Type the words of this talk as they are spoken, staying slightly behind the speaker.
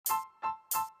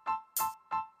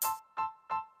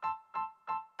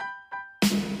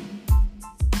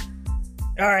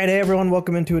All right, hey everyone,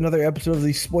 welcome into another episode of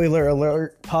the Spoiler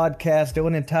Alert podcast.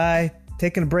 Dylan and Ty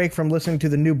taking a break from listening to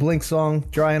the new Blink song,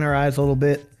 drying our eyes a little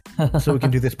bit so we can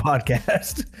do this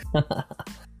podcast.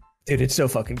 Dude, it's so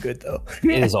fucking good though.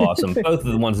 It is awesome. Both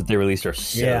of the ones that they released are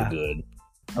so good.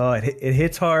 Oh, it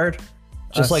hits hard.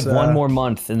 Just like one more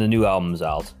month and the new album's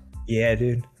out. Yeah,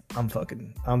 dude. I'm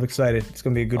excited. It's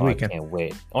gonna be a good weekend. I can't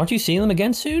wait. Aren't you seeing them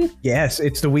again soon? Yes,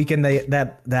 it's the weekend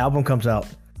that the album comes out.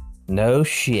 No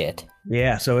shit.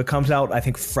 Yeah, so it comes out, I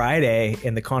think, Friday,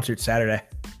 and the concert Saturday.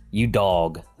 You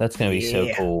dog. That's going to be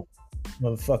so cool.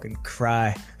 Motherfucking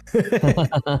cry.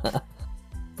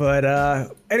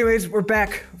 But anyways, we're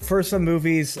back for some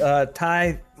movies.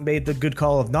 Ty made the good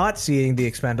call of not seeing The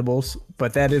Expendables,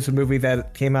 but that is a movie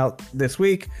that came out this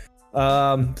week.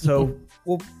 So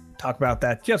we'll talk about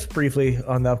that just briefly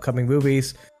on the upcoming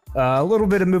movies. A little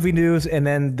bit of movie news, and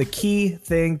then the key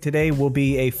thing today will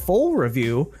be a full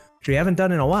review, which we haven't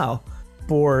done in a while,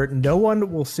 for No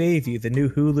One Will Save You, the new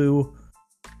Hulu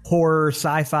horror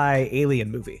sci-fi alien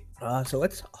movie. So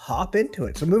let's hop into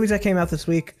it. So movies that came out this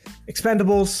week: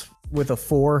 Expendables with a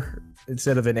 4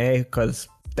 instead of an A, because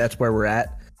that's where we're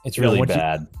at. It's really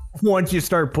bad. Once you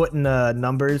start putting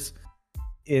numbers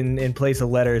in place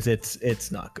of letters,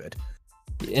 it's not good.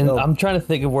 And so, I'm trying to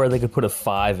think of where they could put a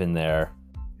 5 in there.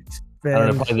 I don't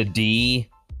know, probably the D.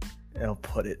 I'll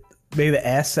put it maybe the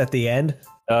S at the end.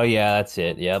 Oh yeah, that's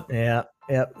it. Yep. Yeah.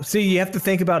 See, you have to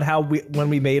think about how when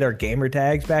we made our gamer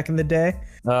tags back in the day,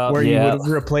 where you would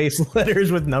replace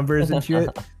letters with numbers and shit.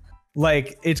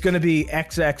 Like, it's going to be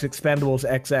XX Expendables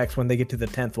XX when they get to the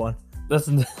 10th one.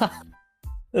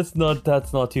 That's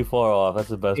not too far off. That's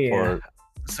the best part.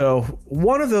 So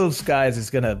one of those guys is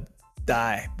going to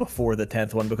die before the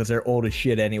 10th one because they're old as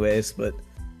shit anyways, but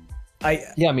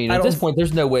at this point,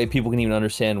 there's no way people can even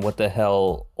understand what the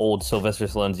hell old Sylvester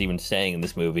Stallone's even saying in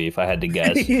this movie, if I had to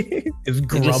guess. It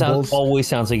just always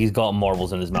sounds like he's got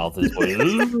marbles in his mouth at this point.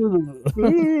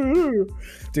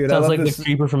 Dude, sounds like the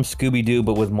creeper from Scooby-Doo,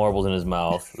 but with marbles in his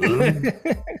mouth.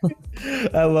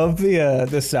 I love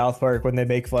the South Park when they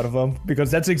make fun of him,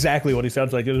 because that's exactly what he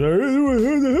sounds like.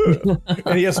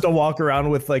 And he has to walk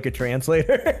around with like a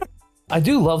translator. I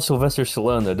do love Sylvester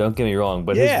Stallone, though, don't get me wrong,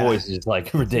 but his voice is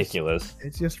like ridiculous.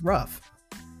 It's just rough.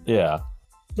 Yeah.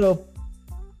 So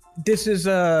this is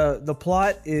the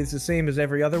plot is the same as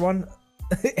every other one.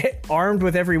 Armed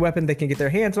with every weapon they can get their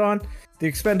hands on, the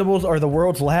Expendables are the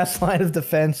world's last line of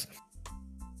defense,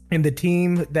 and the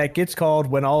team that gets called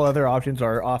when all other options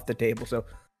are off the table. So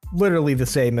literally the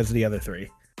same as the other three.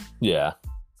 Yeah.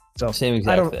 So same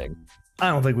exact thing. I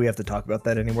don't think we have to talk about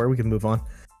that anymore. We can move on.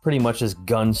 Pretty much just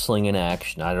gunslinging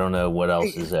action. I don't know what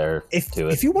else is there to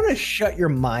it. If you want to shut your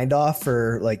mind off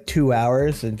for like 2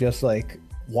 hours and just like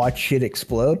watch shit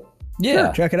explode,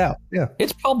 sure, check it out. Yeah,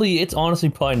 it's honestly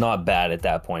probably not bad at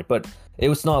that point, but it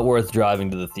was not worth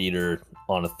driving to the theater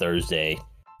on a Thursday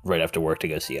right after work to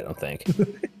go see it, I don't think.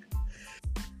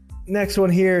 Next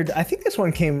one here, I think this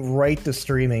one came right to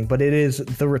streaming, but it is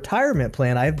The Retirement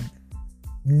Plan. I've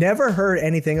never heard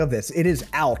anything of this. It is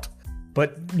out.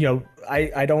 But, you know,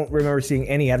 I don't remember seeing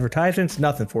any advertisements,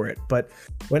 nothing for it. But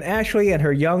when Ashley and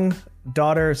her young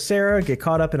daughter, Sarah, get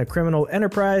caught up in a criminal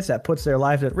enterprise that puts their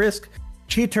lives at risk,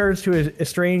 she turns to his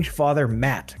estranged father,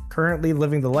 Matt, currently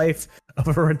living the life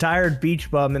of a retired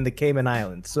beach bum in the Cayman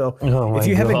Islands. So if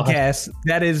you haven't guessed,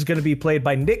 that is going to be played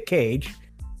by Nick Cage.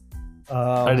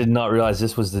 I did not realize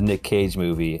this was the Nick Cage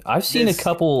movie. I've seen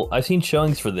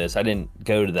showings for this. I didn't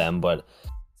go to them, but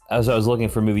as I was looking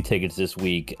for movie tickets this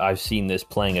week, I've seen this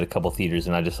playing at a couple theaters,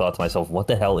 and I just thought to myself, what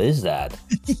the hell is that?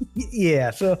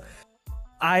 Yeah, so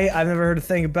I've never heard a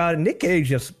thing about it. Nick Cage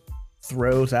just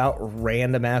throws out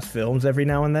random-ass films every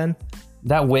now and then.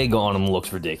 That wig on him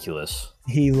looks ridiculous.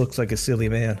 He looks like a silly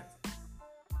man.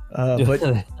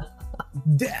 But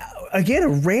again, a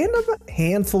random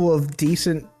handful of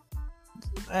decent,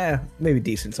 maybe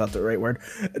decent's not the right word,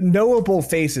 knowable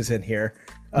faces in here.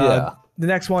 The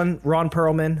next one, Ron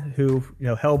Perlman, who, you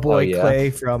know, Hellboy,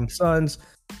 Clay from Sons,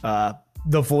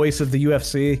 the voice of the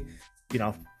UFC, you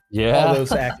know, all those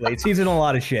accolades. He's in a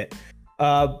lot of shit.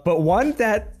 But one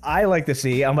that I like to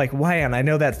see, I'm like, man, I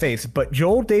know that face. But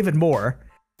Joel David Moore,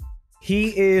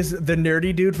 he is the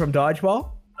nerdy dude from Dodgeball.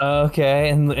 Okay,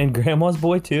 and Grandma's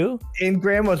Boy too? In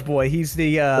Grandma's Boy, he's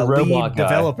the lead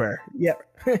developer. Yeah.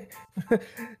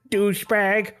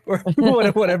 Douchebag, or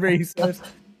whatever he says.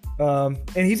 And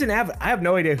he's in I have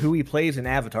no idea who he plays in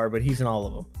Avatar, but he's in all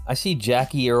of them. I see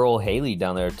Jackie Earl Haley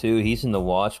down there too. He's in The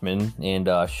Watchmen and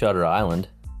Shutter Island.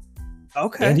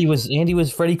 Okay. And he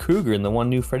was Freddy Krueger in the one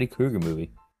new Freddy Krueger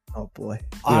movie. Oh boy,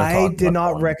 I did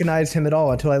not recognize him at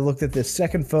all until I looked at this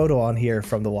second photo on here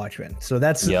from The Watchmen. So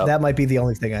that might be the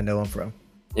only thing I know him from.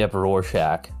 Yep,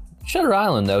 Rorschach. Shutter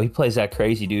Island, though, he plays that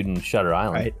crazy dude in Shutter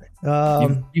Island.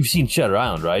 Right. You've seen Shutter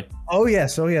Island, right? Oh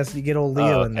yes, You get old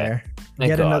Leo in there.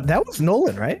 That was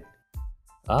Nolan, right?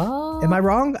 Am I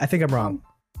wrong? I think I'm wrong.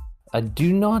 I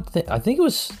do not think. I think it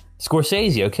was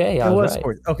Scorsese. Okay, it was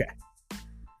right. Okay.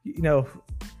 You know,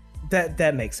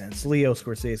 that makes sense. Leo,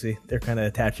 Scorsese, they're kind of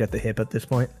attached at the hip at this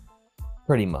point.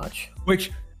 Pretty much.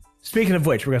 Which, speaking of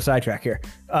which, we're gonna sidetrack here,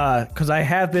 because I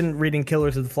have been reading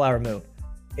Killers of the Flower Moon,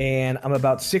 and I'm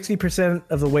about 60%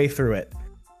 of the way through it.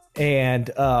 And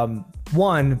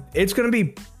it's gonna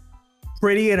be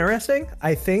pretty interesting,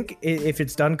 I think, if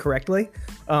it's done correctly.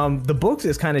 The books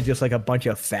is kind of just like a bunch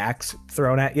of facts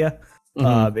thrown at you.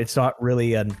 It's not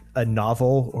really a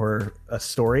novel or a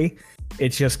story.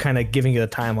 It's just kind of giving you a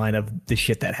timeline of the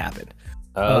shit that happened.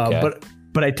 Okay.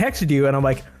 But I texted you and I'm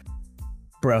like,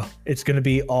 bro, it's gonna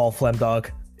be all Flemdog.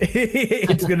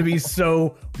 It's gonna be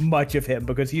so much of him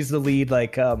because he's the lead.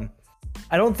 Like, I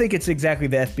don't think it's exactly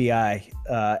the FBI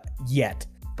yet,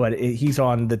 but he's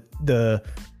on the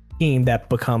team that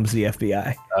becomes the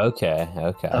FBI. Okay.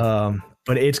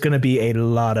 But it's gonna be a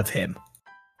lot of him.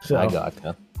 So I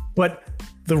gotcha. But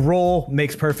the role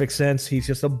makes perfect sense. He's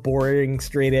just a boring,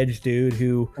 straight edge dude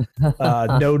who,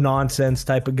 no nonsense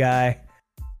type of guy.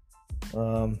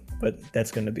 But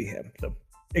that's going to be him. So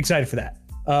excited for that.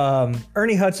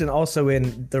 Ernie Hudson also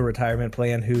in The Retirement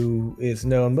Plan, who is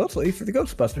known mostly for the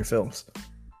Ghostbuster films.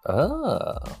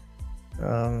 Oh.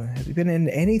 Has he been in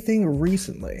anything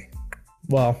recently?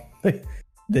 Well,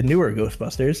 the newer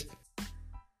Ghostbusters.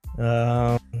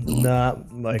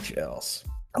 Not much else.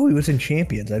 Oh, he was in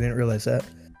Champions. I didn't realize that.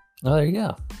 Oh, there you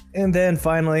go. And then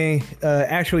finally,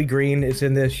 Ashley Greene is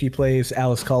in this. She plays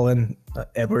Alice Cullen,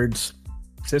 Edward's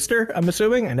sister, I'm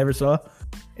assuming. I never saw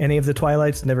any of the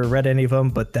Twilights, never read any of them,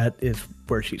 but that is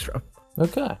where she's from.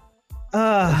 Okay.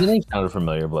 The name sounded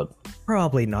familiar, but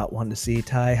probably not one to see,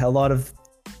 Ty. A lot of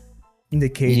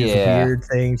Nick Cage's weird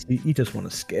things you just want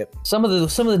to skip. Some of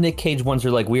the Nick Cage ones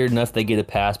are like weird enough they get a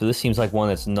pass, but this seems like one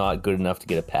that's not good enough to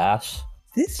get a pass.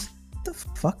 The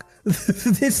fuck?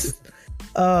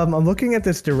 I'm looking at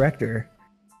this director.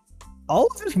 All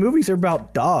of his movies are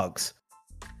about dogs.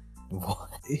 What?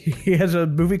 He has a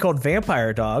movie called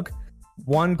Vampire Dog,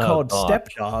 one called Step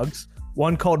Dogs,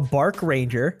 one called Bark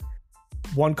Ranger,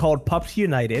 one called Pups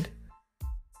United.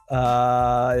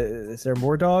 Is there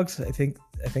more dogs? I think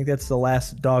that's the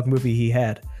last dog movie he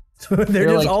had. So they're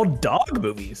just all dog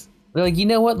movies. They're like, you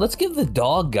know what? Let's give the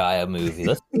dog guy a movie.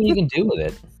 Let's see what you can do with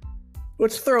it.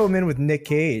 Let's throw him in with Nick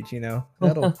Cage, you know?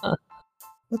 What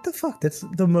the fuck? That's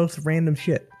the most random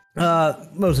shit.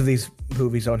 Most of these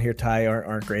movies on here, Ty,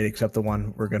 aren't great, except the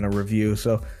one we're going to review.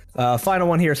 So, final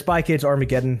one here, Spy Kids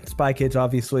Armageddon. Spy Kids,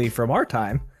 obviously, from our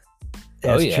time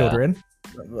as children.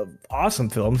 Awesome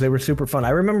films. They were super fun. I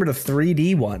remember the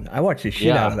 3D one. I watched the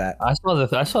shit out of that. I saw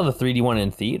the 3D one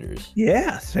in theaters.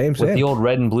 Yeah, same. With the old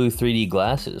red and blue 3D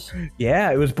glasses.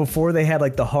 Yeah, it was before they had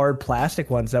like the hard plastic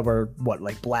ones that were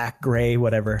like black, gray,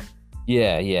 whatever.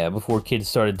 Yeah. Before kids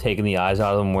started taking the eyes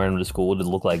out of them, wearing them to school to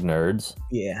look like nerds.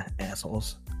 Yeah,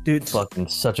 assholes. Dude, fucking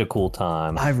such a cool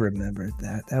time. I remembered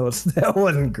that. That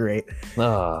wasn't great.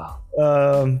 Oh.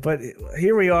 But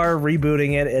here we are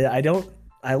rebooting it.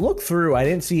 I looked through. I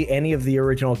didn't see any of the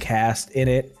original cast in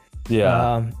it.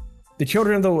 Yeah. The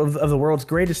children of the world's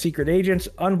greatest secret agents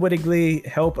unwittingly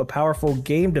help a powerful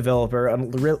game developer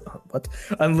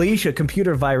unleash a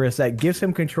computer virus that gives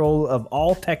him control of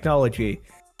all technology,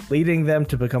 leading them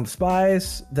to become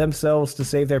spies themselves to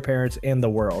save their parents and the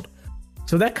world.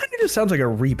 So that kind of just sounds like a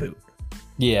reboot.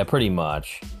 Yeah, pretty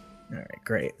much. All right,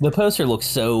 great. The poster looks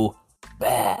so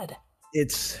bad.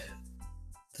 It's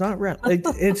not right.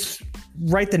 It's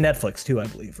right to Netflix too, I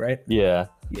believe, right? Yeah.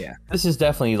 Yeah. This is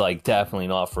definitely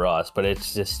not for us, but it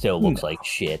just still looks like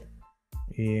shit.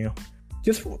 Yeah.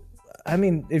 I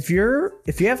mean, if you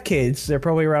have kids, they're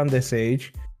probably around this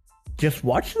age, just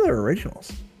watch the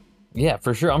originals. Yeah,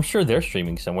 for sure. I'm sure they're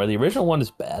streaming somewhere. The original one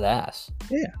is badass.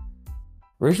 Yeah.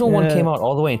 Original one came out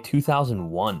all the way in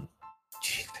 2001.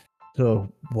 Jeez.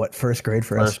 So what, first grade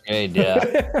for us? First grade,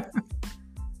 yeah.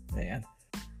 Man.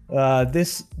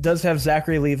 This does have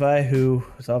Zachary Levi, who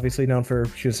is obviously known for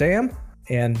Shazam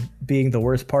and being the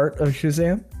worst part of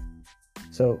Shazam.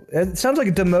 So it sounds like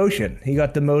a demotion. He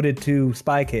got demoted to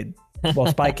Spy Kid. Well,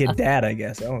 Spy Kid Dad, I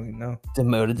guess. I don't even know.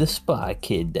 Demoted to Spy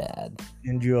Kid Dad.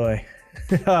 Enjoy.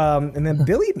 And then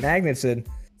Billy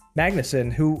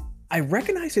Magnuson, who I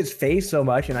recognize his face so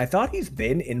much, and I thought he's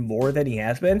been in more than he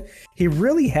has been. He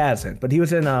really hasn't, but he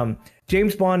was in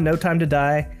James Bond, No Time to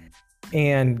Die,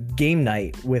 and Game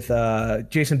Night with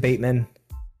Jason Bateman.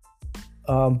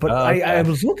 But okay. I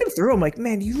was looking through. I'm like,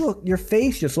 man, your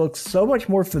face just looks so much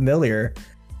more familiar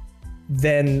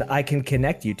than I can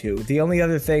connect you to. The only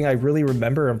other thing I really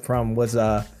remember him from was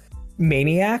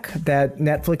Maniac, that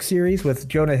Netflix series with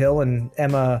Jonah Hill and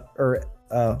Emma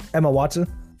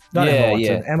Watson. Not Emma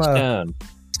Watson. Emma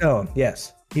Stone.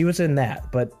 Yes, he was in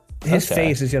that. But his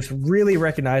face is just really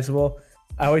recognizable.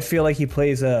 I always feel like he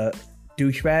plays a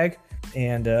douchebag,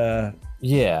 and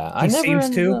he seems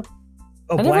to.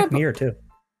 Black Mirror too.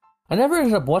 I never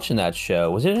ended up watching that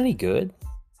show. Was it any good?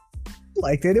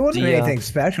 Liked it. It wasn't anything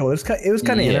special. It was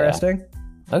kind of interesting.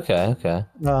 Okay.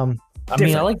 I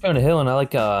mean, I like Jonah Hill and I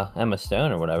like Emma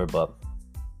Stone or whatever, but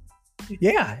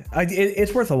yeah,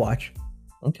 it's worth a watch.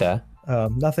 Okay.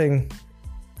 Nothing.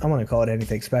 I want to call it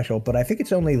anything special, but I think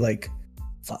it's only like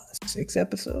 6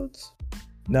 episodes.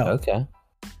 No. Okay.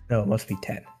 No, it must be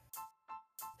 10.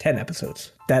 10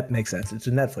 episodes. That makes sense. It's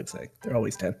a Netflix thing. They're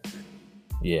always 10.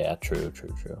 Yeah, true.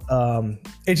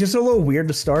 It's just a little weird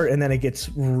to start, and then it gets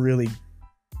really,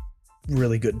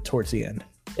 really good towards the end.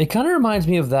 It kind of reminds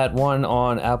me of that one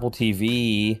on Apple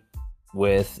TV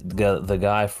with the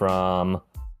guy from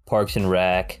Parks and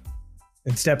Rec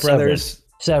and Step Brothers.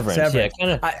 Severance.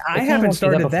 Yeah, I haven't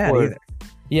started that either.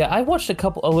 Yeah, I watched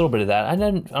a little bit of that. I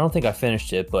don't think I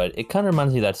finished it, but it kind of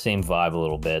reminds me of that same vibe a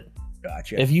little bit.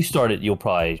 Gotcha. If you start it, you'll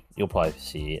probably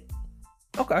see it.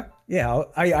 Okay. Yeah,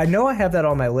 I know I have that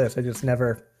on my list. I just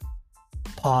never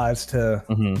paused to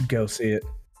go see it.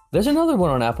 There's another one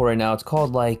on Apple right now. It's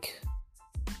called like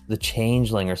The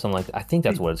Changeling or something like that. I think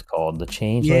that's what it's called. The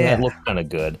Changeling. Yeah. That looks kind of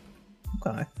good.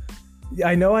 Okay.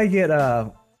 I know I get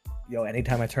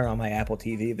anytime I turn on my Apple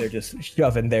TV, they're just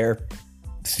shoving their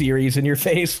series in your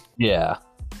face. Yeah.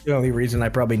 The only reason I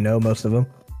probably know most of them.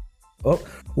 Oh,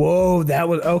 whoa, that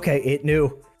was okay. It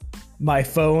knew. My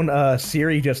phone,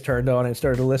 Siri just turned on and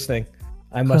started listening.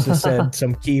 I must have said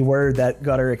some key word that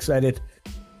got her excited.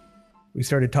 We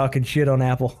started talking shit on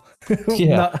Apple.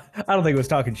 Yeah. I don't think it was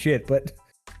talking shit, but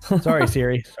sorry,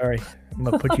 Siri. Sorry. I'm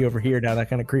going to put you over here now. That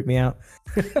kind of creeped me out.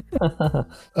 Just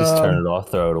turn it off,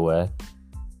 throw it away.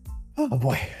 Oh,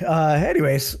 boy.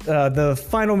 Anyways, the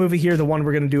final movie here, the one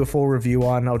we're going to do a full review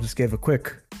on, I'll just give a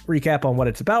quick recap on what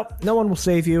it's about. No One Will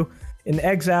Save You. An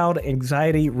exiled,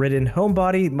 anxiety-ridden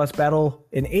homebody must battle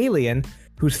an alien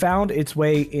who's found its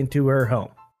way into her home.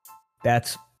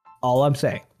 That's all I'm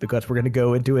saying, because we're going to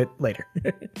go into it later.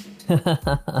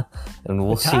 And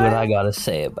we'll see what I got to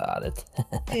say about it.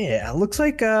 Yeah, looks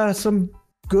like some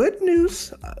good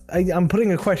news. I'm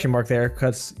putting a question mark there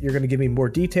because you're going to give me more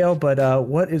detail, but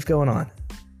what is going on?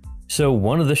 So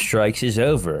one of the strikes is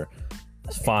over.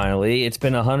 Finally, it's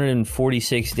been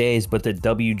 146 days, but the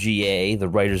WGA, the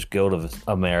Writers Guild of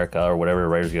America, or whatever,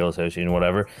 Writers Guild Association,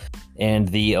 whatever, and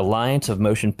the Alliance of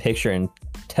Motion Picture and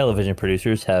Television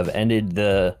Producers have ended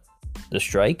the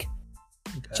strike.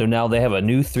 Okay. So now they have a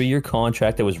new 3-year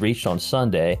contract that was reached on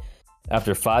Sunday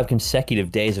after 5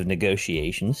 consecutive days of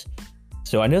negotiations.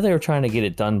 So I know they were trying to get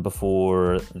it done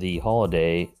before the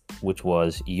holiday, which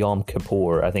was Yom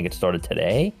Kippur. I think it started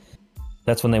today.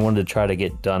 That's when they wanted to try to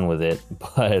get done with it.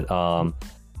 But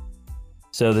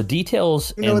so the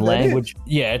details and language,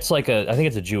 yeah, it's like I think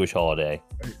it's a Jewish holiday.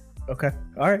 Okay,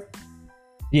 all right.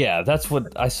 Yeah, that's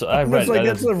what I read. Like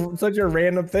that's such a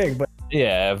random thing, but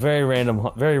yeah, very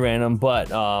random. But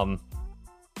so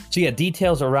yeah,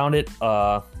 details around it.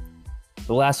 The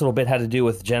last little bit had to do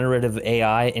with generative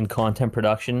AI in content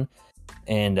production,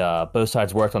 and both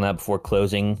sides worked on that before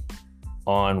closing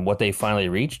on what they finally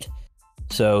reached.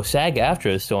 So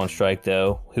SAG-AFTRA is still on strike,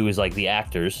 though, who is like the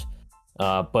actors.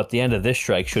 But the end of this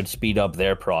strike should speed up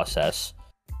their process.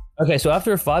 Okay, so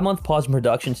after a 5-month pause in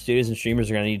production, studios and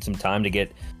streamers are going to need some time to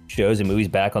get shows and movies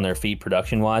back on their feet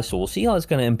production-wise. So we'll see how it's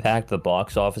going to impact the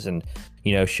box office and,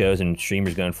 shows and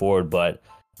streamers going forward. But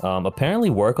apparently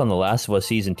work on The Last of Us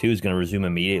Season 2 is going to resume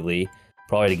immediately,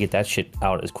 probably to get that shit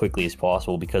out as quickly as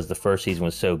possible because the first season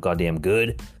was so goddamn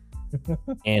good.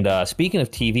 And speaking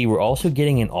of TV, we're also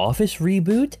getting an Office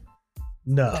reboot?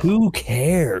 No. Who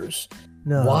cares?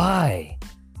 No. Why?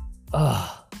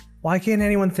 Why can't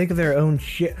anyone think of their own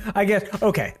shit? I guess,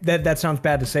 okay, that sounds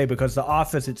bad to say because The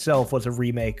Office itself was a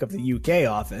remake of the UK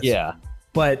Office. Yeah.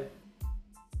 But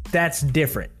that's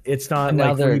different. It's not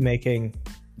like remaking.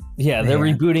 Yeah, they're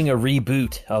rebooting a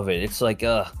reboot of it. It's like,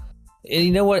 and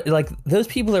you know what? Like those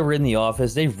people that were in The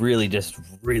Office, they really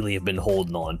have been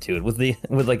holding on to it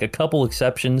with like a couple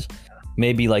exceptions.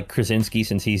 Maybe like Krasinski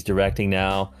since he's directing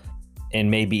now,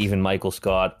 and maybe even Michael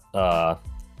Scott.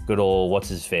 Good old what's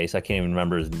his face? I can't even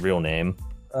remember his real name.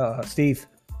 Steve.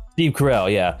 Steve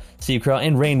Carell, yeah. Steve Carell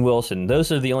and Rainn Wilson.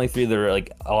 Those are the only three that are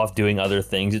like off doing other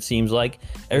things, it seems like.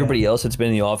 Everybody else that's been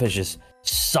in the office just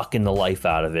sucking the life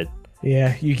out of it.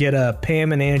 Yeah, you get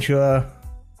Pam and Angela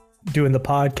doing the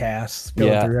podcast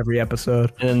going through every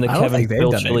episode. And then the Kevin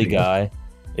Chili guy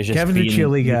is just Kevin the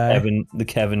Chili guy. The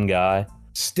Kevin guy.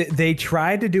 They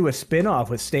tried to do a spin-off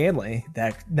with Stanley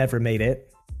that never made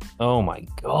it. Oh my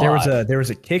god. There was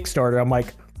a Kickstarter. I'm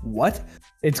like, what?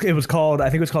 It was called, I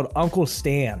think it was called Uncle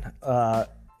Stan.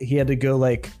 He had to go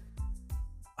like,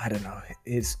 I don't know,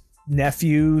 his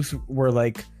nephews were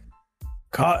like,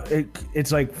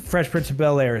 it's like Fresh Prince of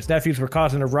Bel-Air. His nephews were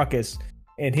causing a ruckus,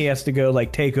 and he has to go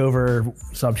like take over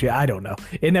some shit. I don't know.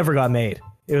 It never got made.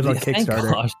 It was on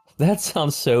Kickstarter. Gosh, that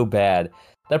sounds so bad.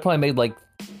 That probably made like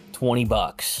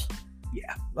 $20.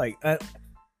 Yeah, like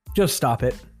just stop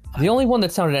it. The only one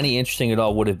that sounded any interesting at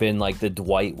all would have been like the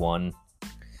Dwight one.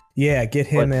 Yeah, get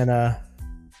him and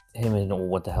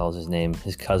what the hell is his name?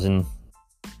 His cousin.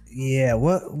 Yeah,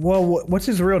 what's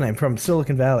his real name from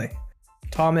Silicon Valley?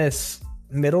 Thomas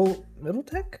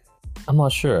Middletech? I'm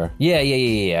not sure. Yeah,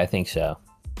 I think so.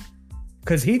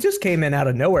 Because he just came in out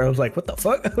of nowhere. I was like, what the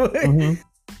fuck?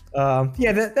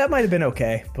 Yeah, that might have been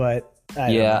okay, but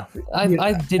I don't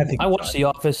know. I watched The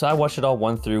Office. I watched it all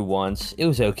 1 through once. It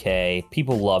was okay.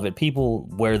 People love it. People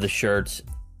wear the shirts.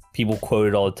 People quote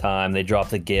it all the time. They drop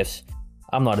the gifs.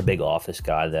 I'm not a big Office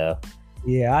guy, though.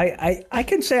 Yeah, I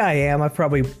can say I am.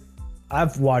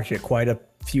 I've watched it quite a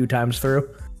few times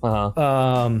through.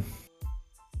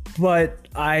 But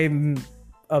I'm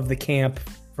of the camp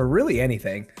for really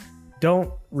anything.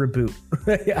 Don't reboot.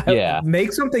 Yeah.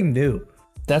 Make something new.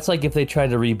 That's like if they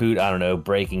tried to reboot, I don't know,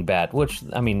 Breaking Bad, which,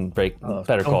 I mean, Better Call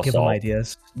Saul. Don't give them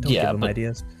ideas. Don't give them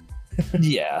ideas.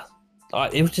 Yeah.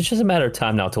 It's just a matter of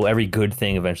time now till every good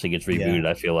thing eventually gets rebooted,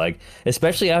 I feel like.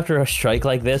 Especially after a strike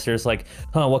like this, there's like,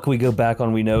 what can we go back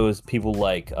on we know is people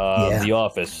like The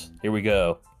Office. Here we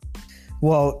go.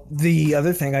 Well, the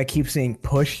other thing I keep seeing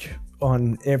pushed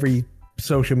on every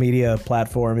social media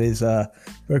platform is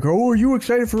like, oh, are you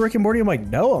excited for Rick and Morty? I'm like,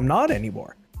 no, I'm not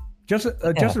anymore. Justin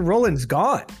Roiland's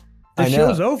gone. The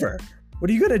show's over. What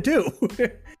are you going to do?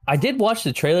 I did watch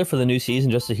the trailer for the new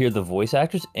season just to hear the voice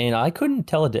actors, and I couldn't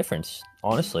tell a difference,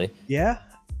 honestly. Yeah,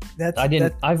 that's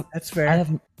fair. I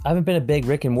haven't been a big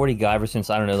Rick and Morty guy ever since,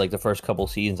 I don't know, like the first couple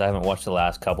seasons. I haven't watched the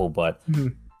last couple, but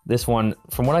this one,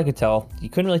 from what I could tell, you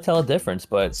couldn't really tell a difference.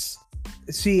 But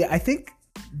see, I think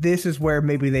this is where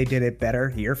maybe they did it better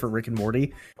here for Rick and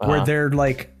Morty, where they're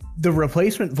like, the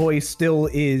replacement voice still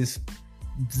is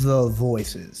the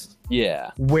voices.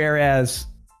 Yeah. Whereas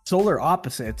Solar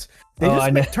Opposites, they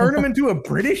just turn him into a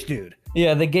British dude.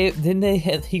 Yeah,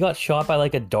 he got shot by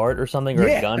like a dart or something, or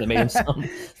a gun that made him sound.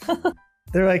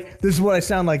 They're like, this is what I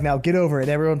sound like now, get over it.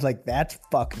 Everyone's like, that's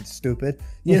fucking stupid.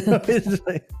 You know, it's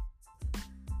like,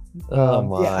 oh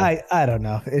my. Yeah, I don't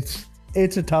know.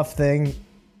 It's a tough thing,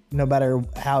 no matter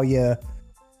how you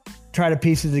try to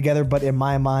piece it together. But in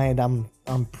my mind,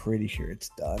 I'm pretty sure it's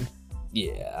done.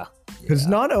 Yeah. Because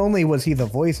not only was he the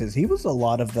voices, he was a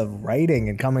lot of the writing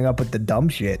and coming up with the dumb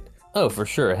shit. Oh, for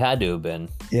sure. It had to have been.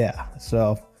 Yeah.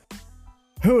 So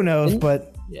who knows?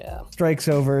 But yeah, strike's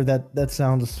over. That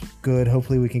sounds good.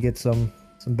 Hopefully we can get some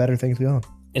better things going.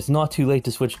 It's not too late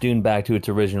to switch Dune back to its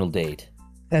original date.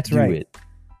 That's right.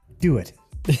 Do it.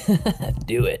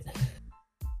 Do it.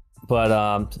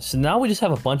 But so now we just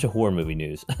have a bunch of horror movie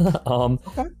news.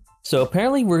 Okay. So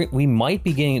apparently we might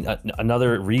be getting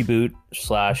another reboot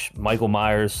 / Michael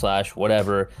Myers /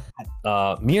 whatever.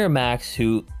 Miramax,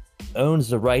 who owns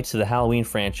the rights to the Halloween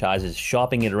franchise, is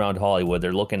shopping it around Hollywood.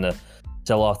 They're looking to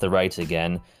sell off the rights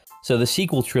again. So the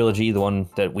sequel trilogy, the one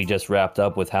that we just wrapped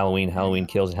up with Halloween, Halloween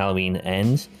Kills, and Halloween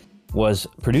Ends, was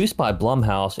produced by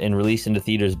Blumhouse and released into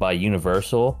theaters by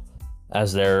Universal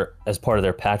as part of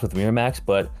their pact with Miramax,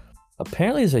 but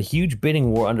apparently there's a huge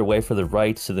bidding war underway for the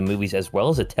rights to the movies as well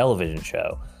as a television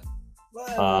show.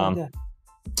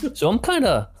 So I'm kind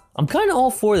of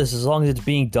all for this as long as it's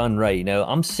being done right. You know,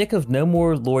 I'm sick of no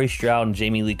more Laurie Strode and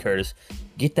Jamie Lee Curtis.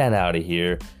 Get that out of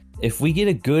here. If we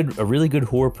get a really good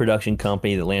horror production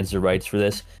company that lands the rights for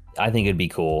this, I think it'd be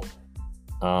cool.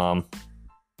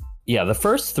 Yeah, the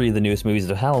first 3 of the newest movies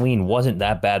of Halloween wasn't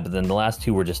that bad, but then the last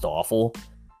 2 were just awful.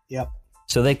 Yep.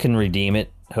 So they can redeem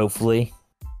it, hopefully.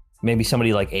 Maybe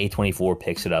somebody like A24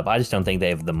 picks it up. I just don't think they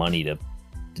have the money to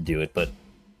do it, but it'd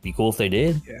be cool if they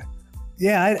did.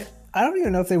 Yeah, I don't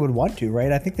even know if they would want to,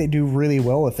 right? I think they do really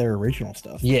well with their original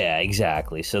stuff. Yeah,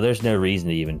 exactly. So there's no reason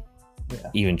to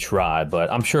even try,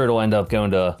 but I'm sure it'll end up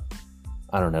going to,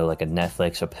 I don't know, like a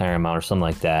Netflix or Paramount or something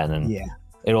like that, and then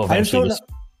it'll eventually just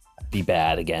be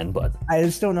bad again. But I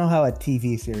just don't know how a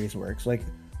TV series works. Like,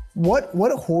 What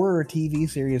horror TV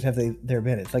series have there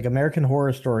been? It's like American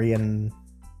Horror Story and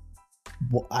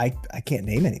I can't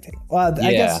name anything. Well,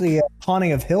 I guess the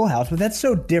Haunting of Hill House, but that's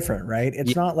so different, right?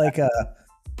 It's not like what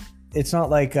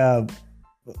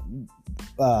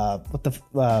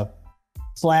the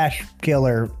slash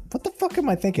killer. What the fuck am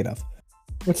I thinking of?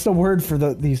 What's the word for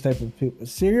these type of people?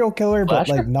 Serial killer,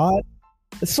 Slasher? But like not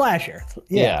a slasher.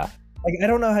 Yeah. Like I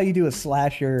don't know how you do a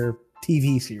slasher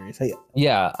TV series.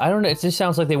 Yeah, I don't know. It just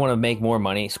sounds like they want to make more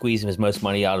money, squeeze as most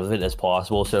money out of it as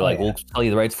possible. So we'll tell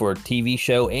you the rights for a TV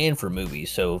show and for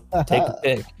movies. So take the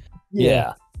pick.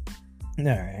 Yeah. All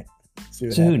right.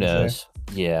 So who knows?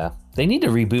 There. Yeah. They need to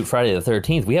reboot Friday the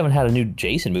 13th. We haven't had a new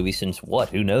Jason movie since what?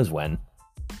 Who knows when?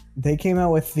 They came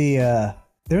out with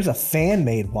there's a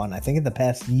fan-made one, I think, in the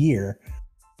past year.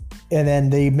 And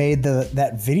then they made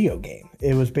that video game.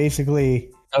 It was basically...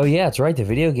 Oh, yeah, it's right. The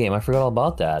video game. I forgot all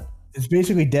about that. It's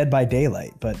basically Dead by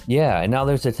Daylight, but... Yeah, and now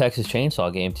there's a Texas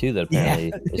Chainsaw game, too, that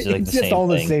apparently is like the same thing. It's just all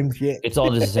the same shit. It's all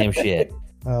just the same shit.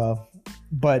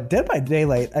 But Dead by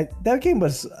Daylight, that game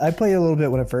was... I played a little bit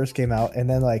when it first came out, and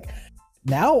then, like,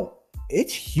 now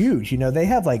it's huge. You know, they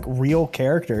have, like, real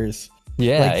characters.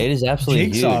 Yeah, like, it is absolutely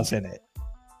Jigsaw's huge. In it.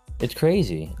 It's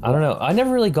crazy. I don't know. I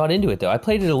never really got into it, though. I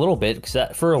played it a little bit,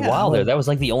 because for a while there, that was,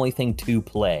 like, the only thing to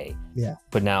play. Yeah.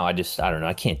 But now I don't know.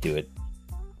 I can't do it.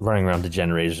 Running around the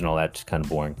generators and all that, just kind of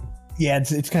boring. Yeah,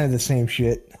 it's kind of the same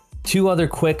shit. 2 other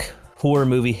quick horror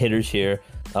movie hitters here.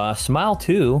 Smile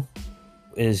 2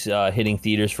 is hitting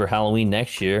theaters for Halloween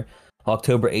next year,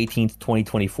 October 18th,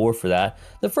 2024 for that.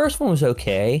 The first one was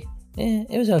okay.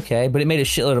 It was okay, but it made a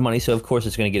shitload of money, so of course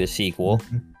it's going to get a sequel.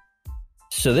 Mm-hmm.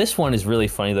 So this one is really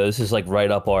funny, though. This is like right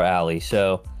up our alley.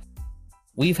 So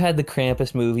we've had the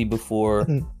Krampus movie before.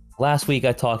 Mm-hmm. Last week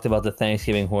I talked about the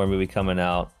Thanksgiving horror movie coming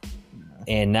out.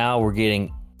 And now we're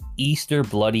getting Easter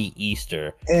Bloody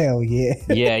Easter. Hell yeah.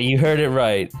 Yeah, you heard it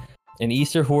right. An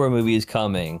Easter horror movie is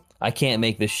coming. I can't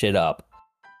make this shit up.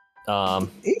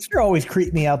 Easter always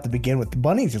creeped me out to begin with. The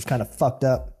bunnies just kind of fucked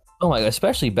up. Oh my god,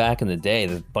 especially back in the day.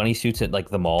 The bunny suits at like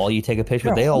the mall, you take a picture,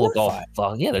 but they all look all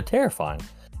fucked. Yeah, they're terrifying.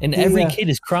 And every kid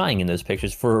is crying in those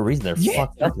pictures for a reason. They're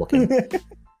fucked up looking.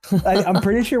 I'm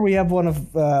pretty sure we have one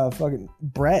of fucking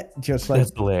Brett just like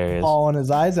hauling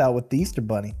his eyes out with the Easter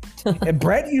Bunny. And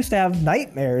Brett used to have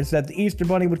nightmares that the Easter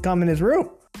Bunny would come in his room.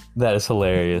 That is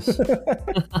hilarious.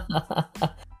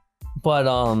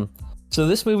 But so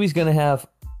this movie's gonna have,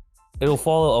 it'll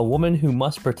follow a woman who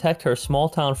must protect her small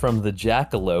town from the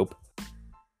jackalope,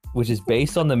 which is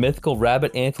based on the mythical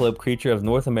rabbit antelope creature of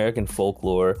North American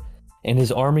folklore, and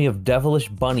his army of devilish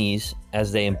bunnies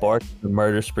as they embark on the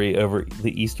murder spree over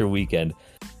the Easter weekend.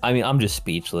 I mean, I'm just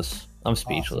speechless. I'm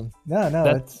speechless. Awesome. No,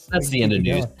 that's the end of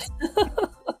news.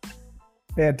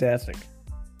 Fantastic.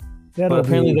 But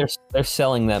apparently they're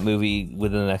selling that movie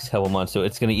within the next couple months, so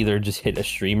it's going to either just hit a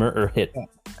streamer or hit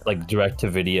like direct to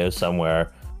video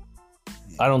somewhere.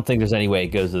 I don't think there's any way it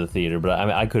goes to the theater, but I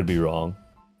mean, I could be wrong.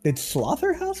 Did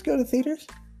Slaughterhouse go to theaters?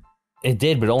 It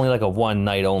did, but only like a one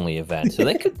night only event. So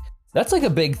they could. That's like a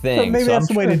big thing. So maybe that's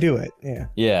the way to do it. Yeah.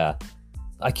 Yeah.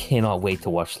 I cannot wait to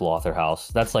watch Slaughterhouse.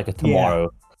 That's like a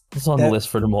tomorrow. Yeah. It's on the list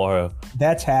for tomorrow.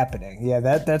 That's happening. Yeah,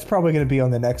 that's probably going to be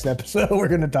on the next episode. We're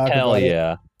going to talk about it. Hell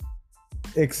yeah.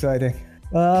 Exciting.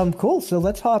 Cool. So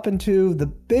let's hop into the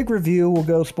big review. We'll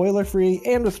go spoiler free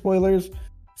and with spoilers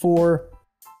for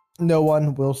No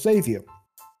One Will Save You.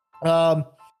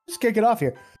 Let's kick it off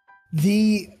here.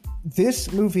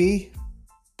 This movie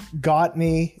got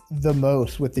me the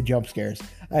most with the jump scares.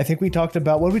 I think we talked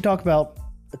about, what did we talk about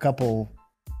a couple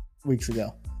weeks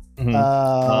ago? Mm-hmm.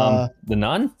 The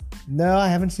Nun? No, I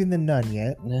haven't seen The Nun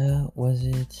yet. No, was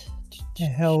it? The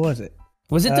hell was it?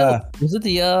 Was it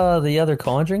the other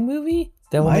Conjuring movie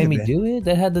that made me do it?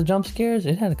 That had the jump scares?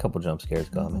 It had a couple jump scares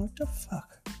coming. What the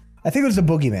fuck? I think it was The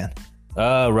Boogeyman.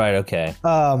 Oh, right, okay.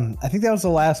 I think that was the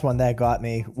last one that got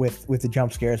me with the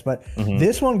jump scares, but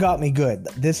this one got me good.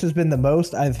 This has been the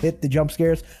most I've hit the jump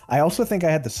scares. I also think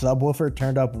I had the subwoofer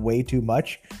turned up way too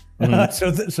much, so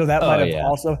that might have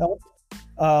also helped.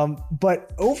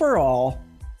 But overall,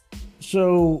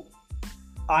 so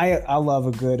I love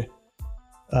a good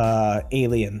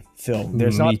alien film.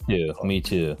 Me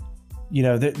too. You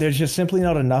know, there's just simply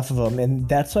not enough of them, and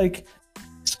that's like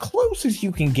as close as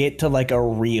you can get to like a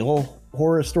real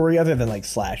horror story other than like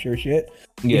slasher shit.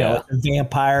 You know, like the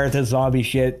vampire, the zombie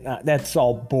shit, that's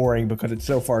all boring because it's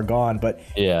so far gone. But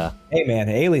hey man,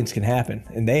 aliens can happen,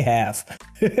 and they have.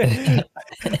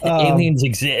 Aliens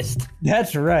exist.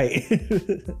 That's right.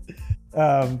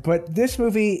 But this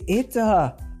movie,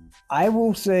 I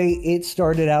will say it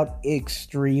started out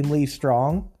extremely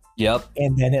strong. Yep.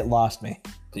 And then it lost me.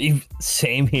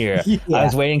 Same here. Yeah. I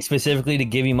was waiting specifically to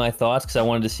give you my thoughts because I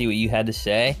wanted to see what you had to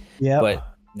say. Yeah. But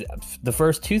the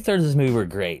first 2/3 of this movie were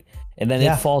great, and then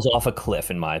it falls off a cliff,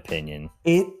 in my opinion.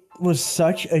 It was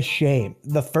such a shame.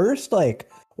 The first, like,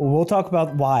 we'll talk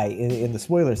about why in the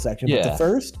spoiler section, but the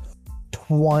first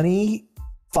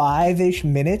 25-ish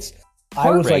minutes,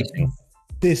 I was like,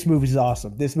 this movie's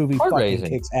awesome. This movie fucking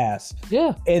kicks ass.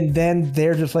 Yeah. And then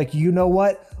they're just like, you know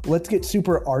what? Let's get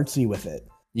super artsy with it.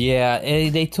 Yeah,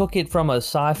 and they took it from a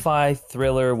sci-fi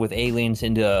thriller with aliens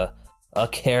into a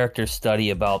character study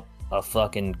about a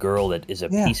fucking girl that is a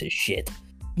piece of shit.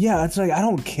 Yeah, it's like, I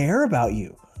don't care about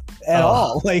you at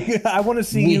all. Like, I want to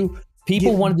see you.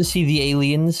 People wanted to see the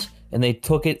aliens, and they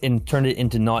took it and turned it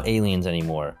into not aliens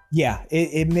anymore. Yeah,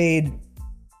 it made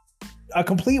a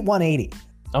complete 180.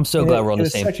 I'm so glad we're on the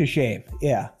same. It was such a shame.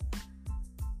 Yeah.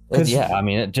 Yeah, I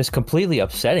mean, it just completely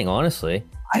upsetting, honestly.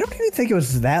 I don't even think it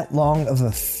was that long of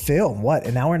a film. What,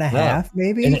 an hour and a half,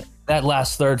 maybe? And that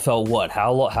last third felt what?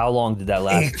 How long did that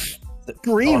last?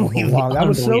 Extremely long.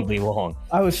 Unbelievably long.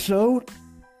 I was so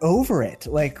over it.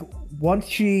 Like, once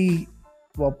she,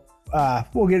 we'll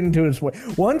get into it.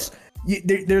 Once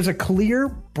there's a clear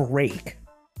break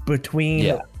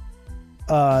between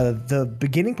the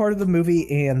beginning part of the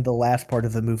movie and the last part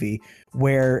of the movie,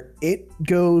 where it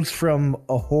goes from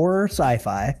a horror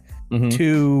sci-fi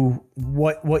to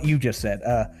what you just said,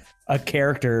 a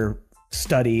character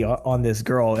study on this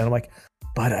girl, and I'm like,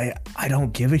 but I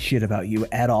don't give a shit about you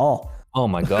at all. Oh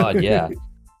my god, yeah.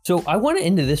 So I went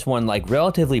into this one like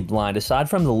relatively blind, aside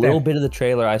from the little bit of the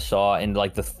trailer I saw and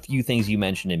like the few things you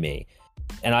mentioned to me,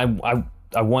 and I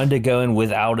wanted to go in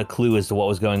without a clue as to what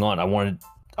was going on. I wanted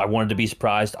to be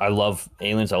surprised. I love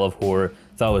aliens. I love horror.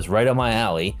 Thought it was right up my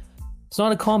alley. It's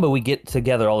not a combo we get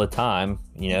together all the time,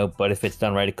 you know, but if it's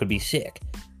done right, it could be sick.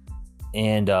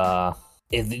 And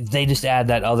if they just add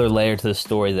that other layer to the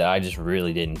story that I just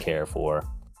really didn't care for.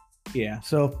 Yeah,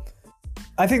 so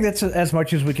I think that's as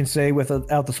much as we can say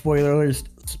without the spoilers.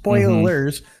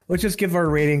 Let's just give our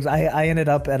ratings. I ended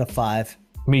up at a 5.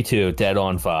 Me too. Dead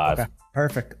on 5. Okay,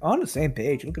 perfect. On the same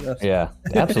page. Look at us. Yeah,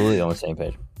 absolutely on the same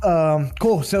page.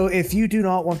 Cool. So if you do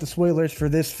not want the spoilers for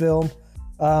this film,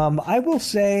 I will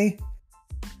say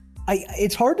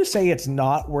it's hard to say it's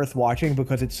not worth watching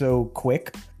because it's so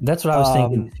quick. That's what I was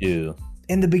thinking too.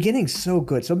 And the beginning's so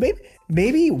good. So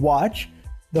maybe watch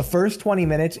the first 20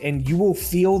 minutes and you will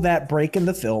feel that break in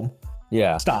the film.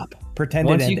 Yeah. Stop. Pretend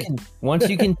it ended. Once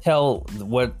you can tell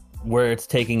where it's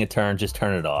taking a turn, just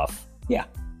turn it off. Yeah.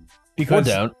 Because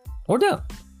Or don't.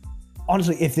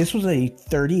 Honestly, if this was a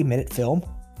 30-minute film,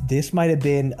 this might have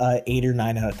been 8 or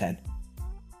 9 out of 10.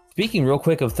 Speaking real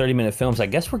quick of 30-minute films, I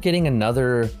guess we're getting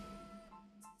another...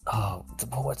 Oh,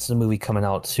 what's the movie coming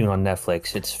out soon on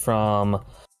Netflix? It's from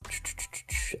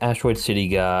Asteroid City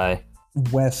guy.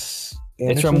 Wes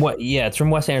Anderson? It's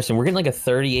from Wes Anderson. We're getting like a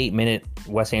 38-minute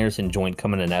Wes Anderson joint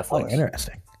coming to Netflix. Oh,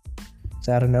 interesting. It's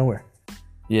out of nowhere.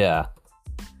 Yeah.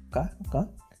 Okay.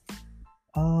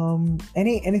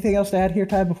 Anything else to add here,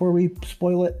 Ty, before we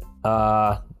spoil it?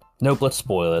 Nope, let's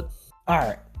spoil it. All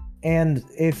right. And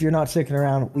if you're not sticking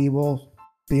around, we will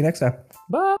see you next time.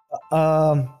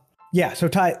 Bye. Yeah, so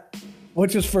Ty,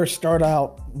 let's just first start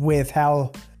out with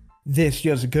how this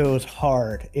just goes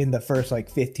hard in the first like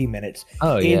 15 minutes.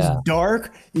 Oh, yeah. It's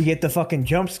dark, you get the fucking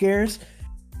jump scares,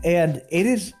 and it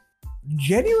is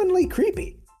genuinely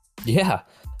creepy. Yeah,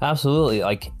 absolutely.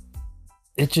 Like,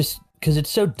 it just, because it's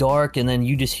so dark, and then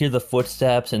you just hear the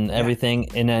footsteps and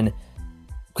everything, and then,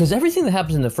 because everything that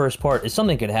happens in the first part is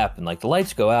something could happen. Like, the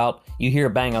lights go out, you hear a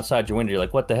bang outside your window, you're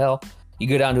like, what the hell? You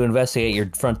go down to investigate,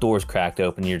 your front door's cracked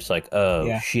open, you're just like,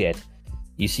 oh, shit.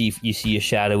 You see a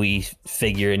shadowy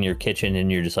figure in your kitchen,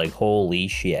 and you're just like, holy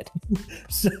shit.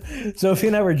 Sophie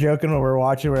and I were joking when we were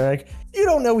watching, we're like, you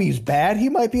don't know he's bad, he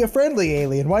might be a friendly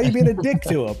alien, why are you being a dick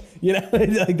to him? You know,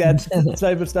 like that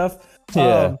type of stuff.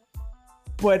 Yeah.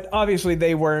 But obviously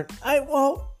they weren't.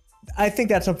 I think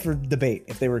that's up for debate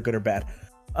if they were good or bad.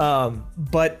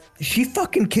 But she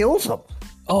fucking kills him.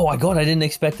 Oh my god, I didn't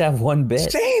expect that one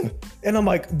bit. Same. And I'm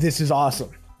like, this is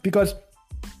awesome. Because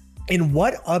in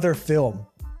what other film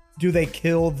do they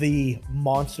kill the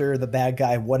monster, the bad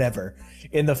guy, whatever,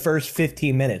 in the first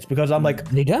 15 minutes? Because I'm like,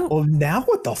 they don't. Well, now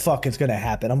what the fuck is going to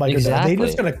happen? I'm like, exactly. Are they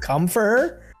just going to come for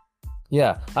her?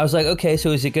 Yeah. I was like, okay,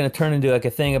 so is it going to turn into like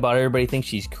a thing about everybody thinks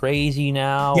she's crazy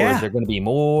now? Yeah. Or is there going to be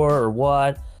more or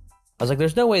what? I was like,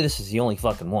 there's no way this is the only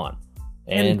fucking one.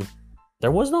 And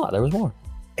there was not. There was more.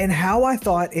 And how I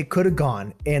thought it could have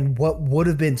gone, and what would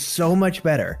have been so much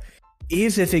better,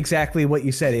 is if exactly what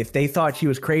you said. If they thought she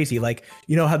was crazy, like,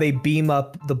 you know how they beam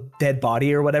up the dead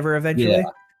body or whatever eventually?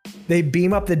 They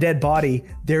beam up the dead body.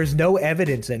 There's no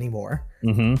evidence anymore.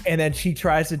 And then she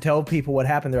tries to tell people what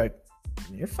happened. They're like,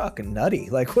 "You're fucking nutty."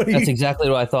 Like, what? That's exactly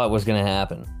what I thought was going to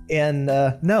happen. And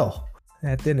no,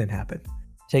 that didn't happen.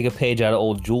 Take a page out of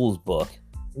old Jules' book.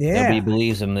 Yeah. Nobody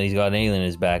believes him that he's got an alien in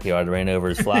his backyard that ran over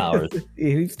his flowers.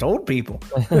 He's told people.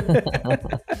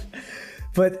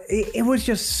 But it was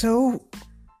just so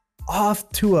off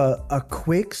to a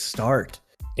quick start.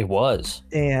 It was.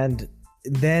 And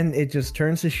then it just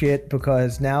turns to shit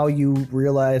because now you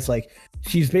realize, like,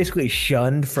 she's basically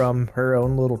shunned from her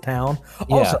own little town.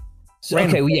 Yeah. Also,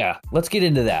 okay, well, yeah, let's get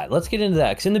into that.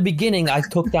 Because in the beginning, I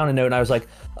took down a note and I was like,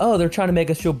 oh, they're trying to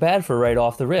make us feel bad for her right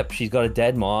off the rip. She's got a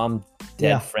dead mom,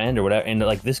 dead friend or whatever. And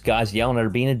like this guy's yelling at her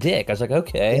being a dick. I was like,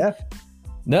 okay. Yeah.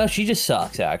 No, she just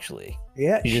sucks, actually.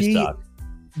 Yeah, she just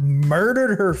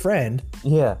murdered her friend.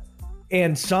 Yeah.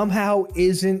 And somehow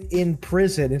isn't in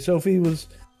prison. And Sophie was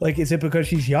like, is it because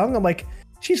she's young? I'm like,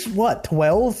 she's what,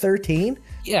 12, 13?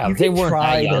 Yeah, they weren't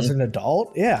tried as an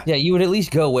adult. Yeah. Yeah, you would at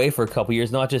least go away for a couple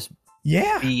years, not just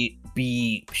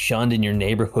be shunned in your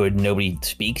neighborhood and nobody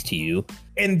speaks to you.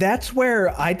 And that's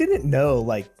where I didn't know,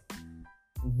 like,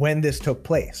 when this took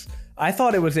place. I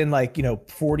thought it was in, like, 40s,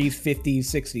 50s,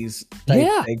 60s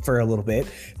type thing for a little bit.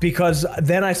 Because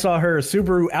then I saw her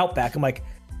Subaru Outback. I'm like,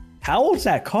 how old's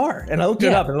that car? And I looked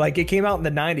it up and like it came out in the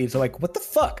 90s. I'm like, what the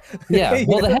fuck? Yeah.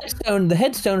 Well, the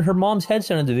headstone, her mom's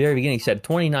headstone at the very beginning said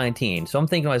 2019. So I'm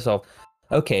thinking to myself,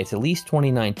 okay, it's at least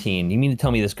 2019. You mean to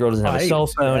tell me this girl doesn't have a cell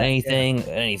phone, anything?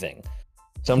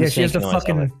 So I'm just she has thinking a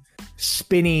fucking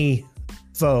spinny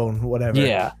phone, whatever.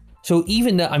 Yeah. So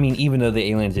even though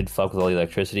the aliens did fuck with all the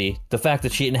electricity, the fact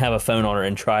that she didn't have a phone on her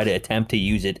and try to attempt to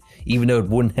use it, even though it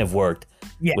wouldn't have worked,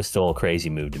 was still a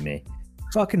crazy move to me.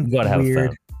 Fucking you gotta have weird. a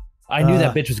phone. I knew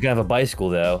that bitch was gonna have a bicycle,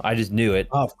 though. I just knew it.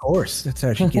 Oh, of course, that's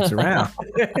how she gets around.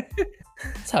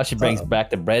 That's how she brings back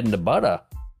the bread and the butter.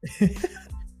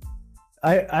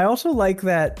 I also like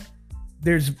that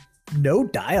there's no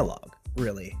dialogue,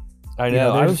 really. I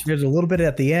know. There's a little bit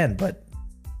at the end, but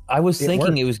I was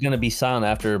thinking it was going to be silent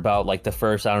after about like the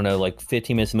first,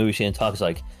 15 minutes of the movie. She didn't talk. It's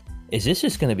like, is this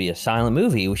just going to be a silent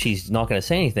movie? She's not going to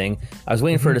say anything. I was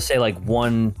waiting for her to say like a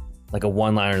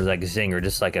one-liner, like a zinger,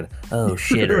 just like oh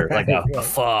shit, or like a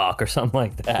fuck or something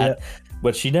like that. Yeah.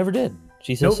 But she never did.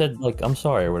 She just said like, I'm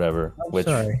sorry or whatever. I'm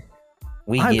sorry.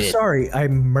 I'm sorry I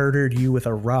murdered you with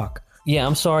a rock. Yeah,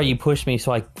 I'm sorry you pushed me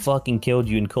so I fucking killed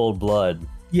you in cold blood.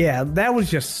 Yeah, that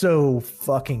was just so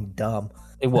fucking dumb.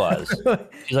 It was.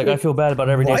 She's like, I feel bad about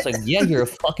everything. It's like, yeah, you're a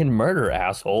fucking murderer,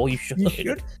 asshole. You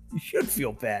should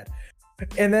feel bad.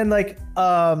 And then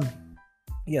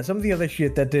some of the other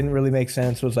shit that didn't really make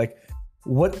sense was like,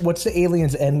 what's the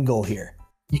alien's end goal here?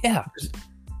 Yeah.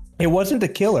 It wasn't to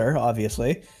kill her,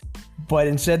 obviously, but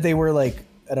instead they were like,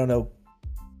 I don't know,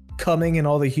 coming in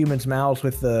all the humans' mouths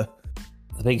with the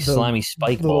big slimy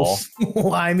spike ball.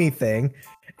 Slimy thing.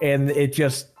 And it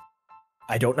just,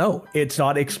 I don't know. It's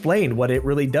not explained what it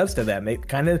really does to them. It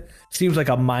kind of seems like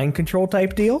a mind control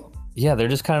type deal. Yeah, they're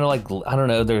just kind of like, I don't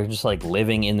know, they're just like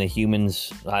living in the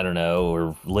humans, I don't know,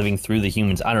 or living through the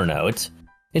humans. I don't know. It's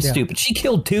stupid. She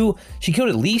killed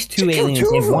at least two aliens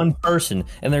in one person,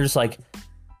 and they're just like,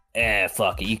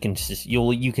 fuck it.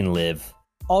 You can live.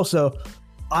 Also,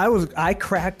 I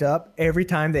cracked up every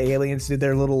time the aliens did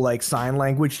their little like sign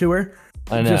language to her.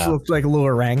 It just looked like a little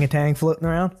orangutan floating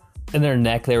around. In their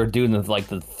neck, they were doing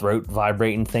the throat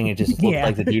vibrating thing. It just looked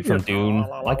like the dude from Dune.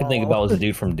 All I could think about was the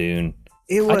dude from Dune.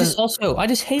 I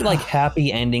just hate like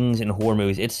happy endings in horror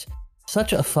movies. It's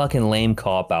such a fucking lame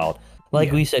cop out.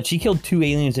 Like we said, she killed two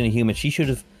aliens and a human. She should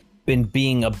have been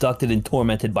being abducted and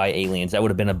tormented by aliens. That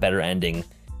would have been a better ending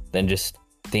than just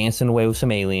dancing away with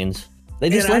some aliens. They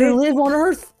just let her live on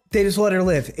Earth. They just let her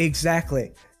live.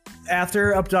 Exactly.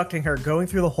 After abducting her, going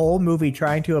through the whole movie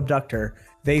trying to abduct her,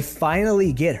 they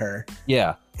finally get her.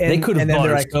 Yeah. They could have done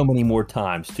it so many more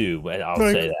times too, but I'll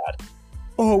say that.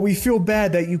 Oh, we feel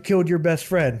bad that you killed your best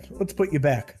friend. Let's put you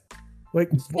back.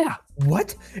 Like,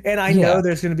 what? And I know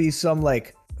there's going to be some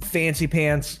like fancy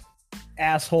pants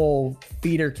asshole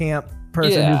feeder camp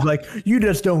person who's like, you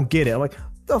just don't get it. I'm like,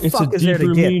 the fuck is there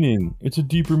to get? It's a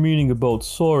deeper meaning about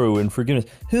sorrow and forgiveness.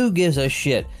 Who gives a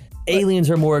shit? Aliens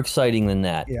are more exciting than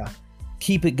that. Yeah.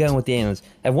 Keep it going with the aliens.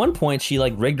 At one point, she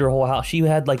like rigged her whole house. She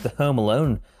had like the Home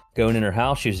Alone going in her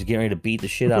house. She was getting ready to beat the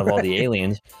shit out of all the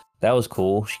aliens. That was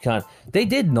cool. They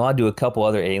did nod to a couple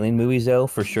other alien movies though,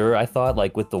 for sure. I thought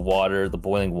like with the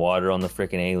boiling water on the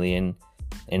freaking alien,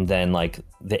 and then like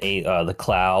the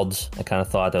clouds. I kind of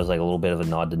thought that was like a little bit of a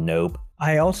nod to Nope.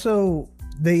 They also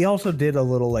did a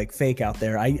little like fake out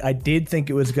there. I did think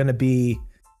it was gonna be,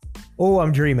 oh,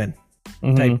 I'm dreaming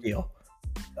type deal.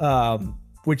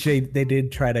 which they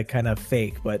did try to kind of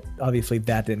fake, but obviously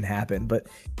that didn't happen. But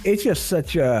it's just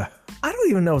such a, I don't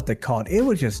even know what to call it. It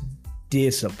was just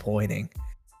disappointing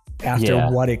after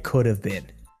what it could have been.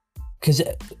 Because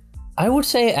I would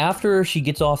say after she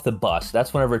gets off the bus,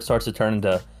 that's whenever it starts to turn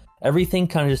into, everything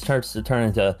kind of just starts to turn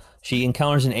into, she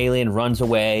encounters an alien, runs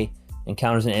away,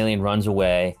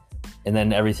 and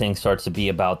then everything starts to be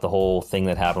about the whole thing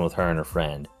that happened with her and her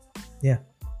friend. Yeah.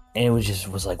 And it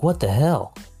was like, what the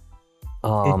hell?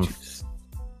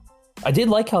 I did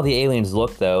like how the aliens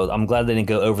looked, though. I'm glad they didn't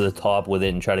go over the top with it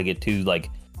and try to get too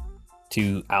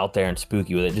out there and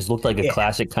spooky with it. It just looked like a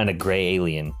classic kind of gray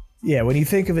alien. Yeah, when you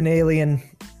think of an alien,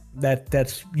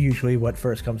 that's usually what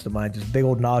first comes to mind. Just big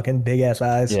old noggin, big ass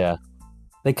eyes. Yeah.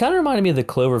 They kind of reminded me of the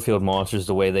Cloverfield monsters,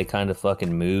 the way they kind of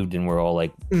fucking moved and were all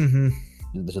like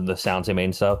the sounds they made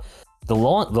and stuff. The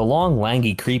long,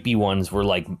 langy, creepy ones were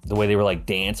like the way they were like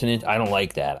dancing it. I don't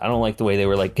like that. I don't like the way they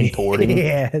were like contorting.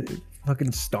 Yeah,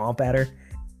 fucking stomp at her.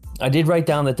 I did write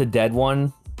down that the dead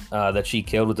one that she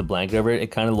killed with the blanket over it,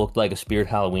 it kind of looked like a Spirit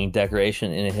Halloween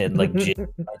decoration, and it had like jizz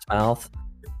in its mouth.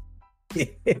 Yeah.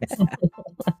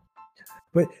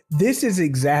 But this is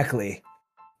exactly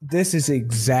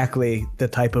the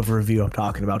type of review I'm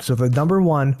talking about. So the number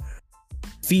one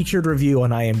featured review on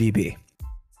IMDb.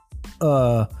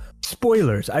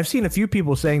 Spoilers. I've seen a few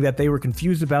people saying that they were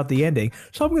confused about the ending,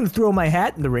 so I'm going to throw my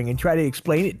hat in the ring and try to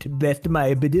explain it to the best of my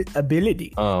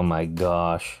ability. Oh my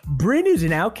gosh. Bryn is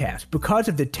an outcast because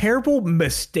of the terrible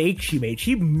mistake she made.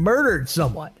 She murdered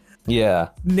someone. Yeah.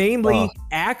 Namely,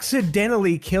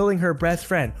 accidentally killing her best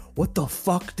friend. What the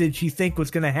fuck did she think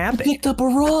was going to happen? Picked up a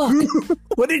rock.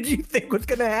 What did you think was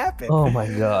going to happen? Oh my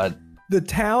god. The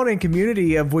town and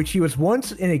community of which she was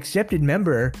once an accepted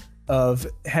member of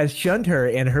has shunned her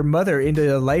and her mother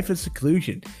into a life of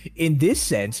seclusion. In this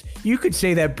sense, you could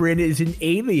say that Bryn is an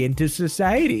alien to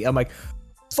society. I'm like,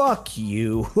 fuck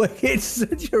you. Like, it's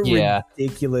such a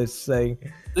ridiculous thing.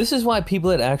 This is why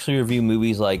people that actually review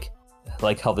movies like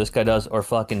how this guy does are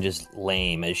fucking just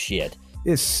lame as shit.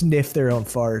 Just sniff their own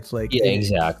farts. Like, yeah,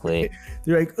 exactly.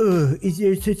 They're like, oh, is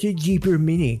there such a deeper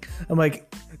meaning? I'm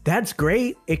like, that's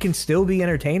great. It can still be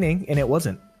entertaining, and it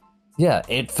wasn't. Yeah,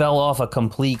 it fell off a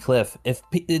complete cliff.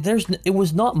 It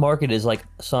was not marketed as like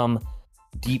some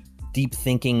deep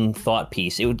thinking thought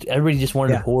piece. Everybody just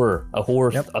wanted a horror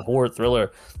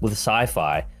thriller with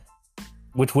sci-fi,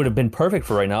 which would have been perfect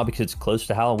for right now because it's close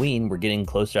to Halloween. We're getting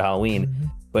close to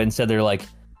Halloween, but instead they're like,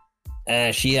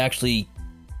 she actually,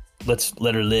 let's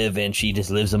let her live, and she just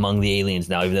lives among the aliens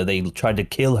now, even though they tried to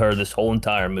kill her this whole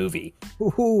entire movie.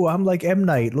 Ooh, I'm like M.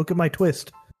 Night. Look at my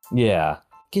twist. Yeah.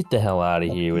 Get the hell out of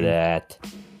here with that.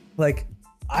 Like,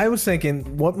 I was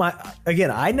thinking,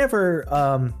 I never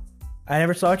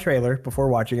saw a trailer before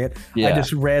watching it. Yeah. I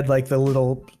just read like the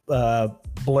little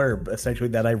blurb essentially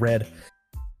that I read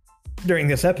during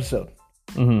this episode.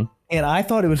 And I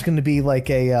thought it was going to be like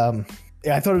I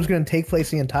thought it was going to take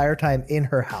place the entire time in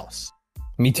her house.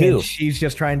 Me too. And she's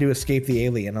just trying to escape the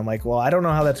alien. I'm like, well, I don't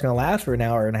know how that's going to last for an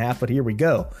hour and a half, but here we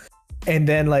go. And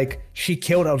then like she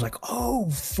killed. I was like, oh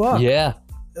fuck. Yeah.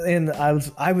 And I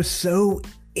was so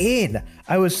in.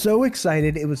 I was so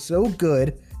excited. It was so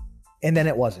good. And then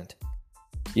it wasn't.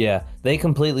 Yeah. They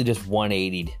completely just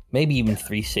 180'd, maybe even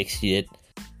 360'd it.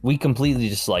 We completely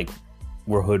just like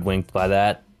were hoodwinked by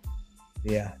that.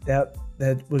 Yeah. That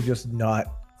was just not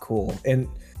cool. And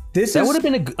that would have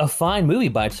been a fine movie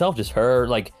by itself. Just her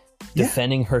like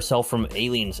defending herself from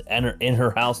aliens in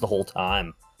her house the whole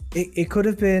time. It could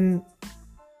have been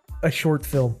a short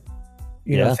film.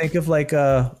 You know, think of like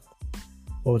what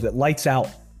was it? Lights Out.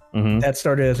 That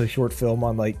started as a short film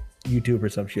on like YouTube or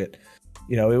some shit.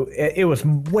 You know, it was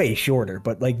way shorter,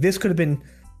 but like this could have been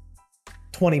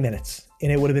 20 minutes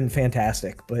and it would have been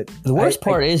fantastic. But the worst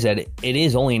part is that it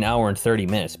is only an hour and 30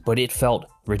 minutes, but it felt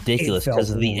ridiculous because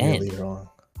of the end. Wrong.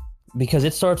 Because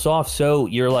it starts off so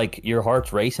you're like your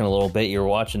heart's racing a little bit. You're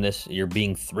watching this, you're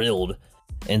being thrilled.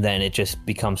 And then it just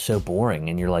becomes so boring,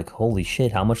 and you're like, "Holy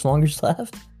shit! How much longer's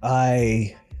left?"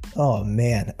 Oh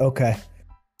man, okay.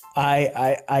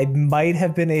 I might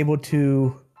have been able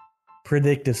to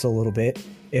predict this a little bit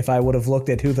if I would have looked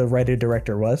at who the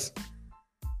writer-director was,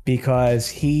 because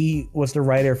he was the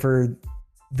writer for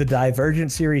the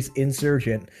Divergent series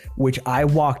Insurgent, which I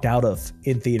walked out of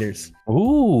in theaters.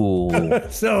 Ooh.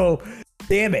 So,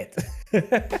 damn it.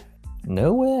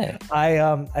 No way.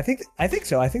 I think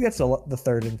so. I think that's the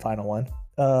third and final one.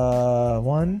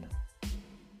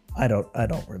 I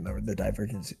don't remember the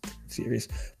Divergent series,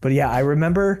 but yeah, I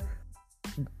remember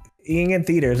being in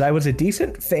theaters. I was a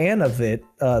decent fan of it,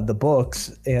 the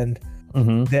books, and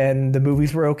then the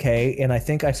movies were okay. And I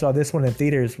think I saw this one in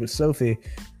theaters with Sophie,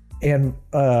 And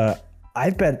I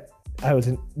bet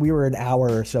we were an hour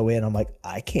or so in. I'm like,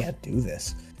 I can't do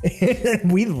this.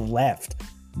 And we left.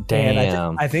 Damn.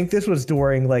 And I think this was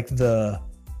during like the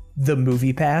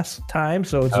movie pass time.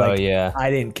 So it's like, yeah. I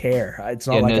didn't care. It's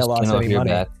not like I lost any money.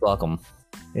 Back. Fuck them.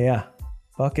 Yeah.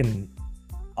 Fucking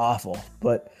awful.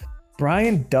 But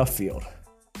Brian Duffield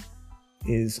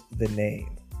is the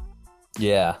name.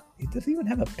 Yeah. He doesn't even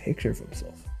have a picture of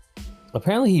himself.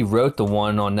 Apparently he wrote the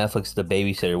one on Netflix, The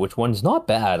Babysitter, which one's not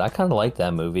bad. I kind of like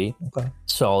that movie. Okay.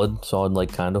 Solid,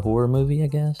 like kind of horror movie, I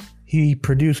guess. He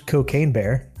produced Cocaine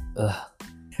Bear. Ugh.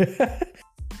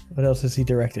 What else has he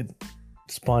directed?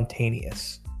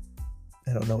 Spontaneous.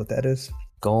 I don't know what that is.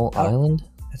 Gull Island?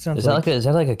 That sounds is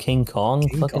that like a King Kong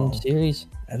series?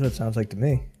 That's what it sounds like to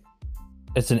me.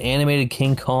 It's an animated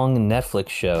King Kong Netflix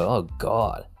show. Oh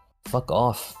god. Fuck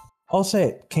off. I'll say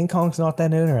it. King Kong's not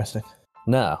that interesting.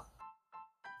 No.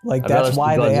 Like that's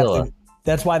why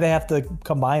they have to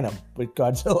combine them with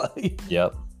Godzilla.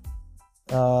 Yep.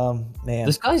 Man.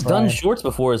 This guy's done shorts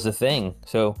before as the thing,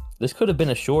 so this could have been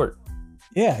a short.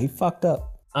 Yeah, he fucked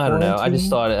up. I don't know.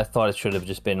 I thought it should have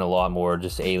just been a lot more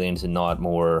just aliens and not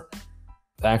more.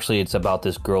 Actually, it's about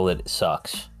this girl that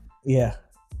sucks. Yeah.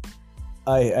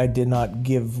 I did not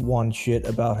give one shit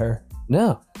about her.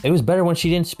 No, it was better when she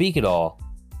didn't speak at all.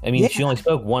 I mean, she only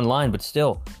spoke one line, but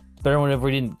still, it's better whenever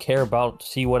we didn't care about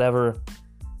see whatever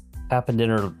happened in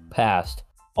her past.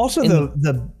 Also,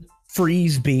 the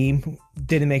freeze beam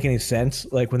didn't make any sense.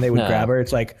 Like when they would grab her,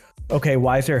 it's like, okay,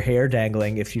 why is her hair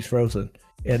dangling if she's frozen?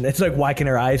 And it's like, why can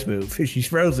her eyes move if she's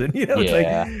frozen? You know, it's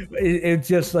like it's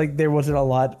just like there wasn't a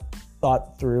lot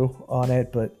thought through on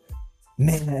it, but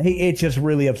man, it just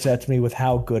really upsets me with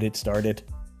how good it started.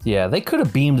 Yeah, they could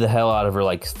have beamed the hell out of her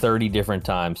like 30 different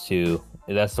times too.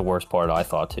 That's the worst part, I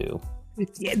thought too.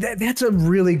 Yeah, that's a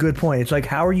really good point. It's like,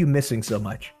 how are you missing so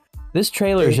much? This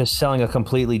trailer is just selling a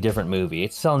completely different movie.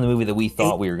 It's selling the movie that we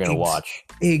thought we were going to watch.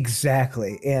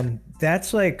 Exactly. And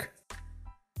that's like,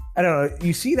 I don't know,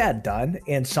 you see that done,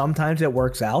 and sometimes it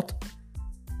works out,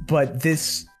 but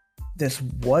this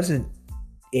wasn't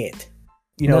it.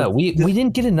 You know, no, we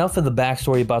didn't get enough of the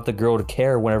backstory about the girl to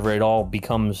care whenever it all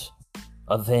becomes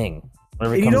a thing.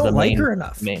 Whenever it you don't like her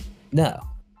enough. No.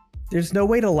 There's no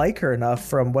way to like her enough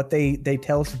from what they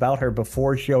tell us about her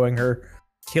before showing her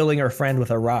killing her friend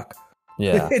with a rock.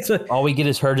 Yeah. All we get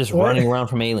is her just running around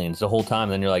from aliens the whole time.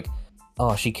 And then you're like,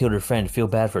 oh, she killed her friend. Feel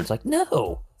bad for her. It's like,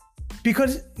 no.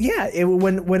 Because,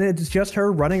 when it's just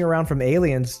her running around from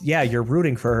aliens, you're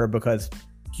rooting for her because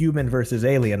human versus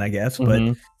alien, I guess.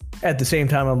 But at the same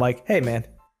time, I'm like, hey, man,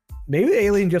 maybe the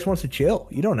alien just wants to chill.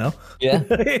 You don't know. Yeah.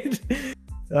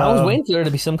 I was waiting for there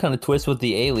to be some kind of twist with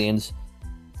the aliens.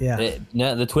 Yeah.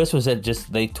 No, the twist was that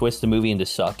just they twist the movie into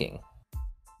sucking.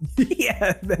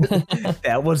 Yeah,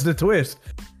 that was the twist.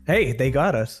 Hey, they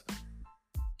got us.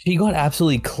 She got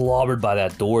absolutely clobbered by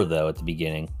that door, though, at the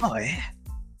beginning. Oh, yeah.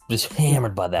 Just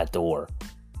hammered by that door.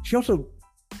 She also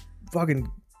fucking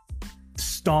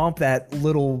stomped that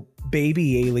little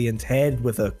baby alien's head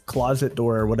with a closet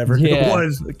door or whatever it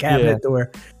was, a cabinet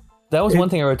door. That was one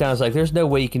thing I wrote down. I was like, there's no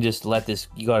way you can just let this.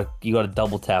 You gotta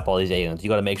double tap all these aliens. You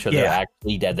gotta make sure they're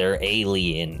actually dead. They're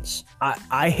aliens.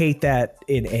 I hate that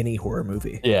in any horror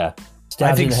movie. Yeah.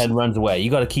 Stabs in the head, runs away. You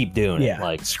gotta keep doing it.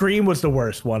 Like Scream was the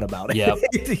worst one about it.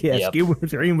 Yep.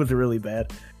 Scream was really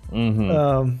bad.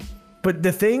 Mm-hmm. But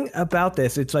the thing about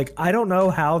this, it's like, I don't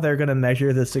know how they're gonna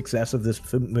measure the success of this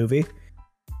movie.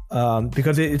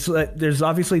 Because it's like, there's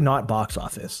obviously not box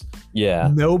office. Yeah.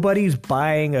 Nobody's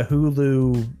buying a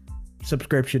Hulu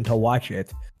subscription to watch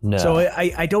it. No. So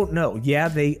I don't know. Yeah,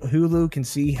 Hulu can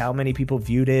see how many people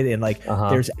viewed it, and like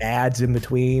there's ads in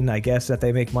between, I guess, that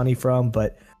they make money from.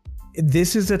 But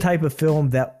this is the type of film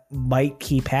that might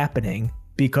keep happening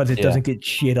because it doesn't get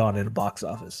shit on in a box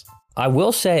office. I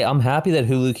will say I'm happy that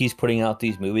Hulu keeps putting out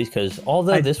these movies because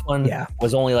although this one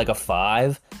was only like a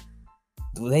 5,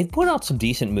 they put out some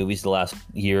decent movies the last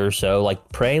year or so. Like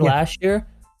Prey last year,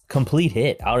 complete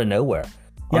hit out of nowhere.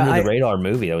 Under the radar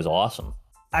movie. That was awesome.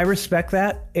 I respect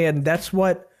that. And that's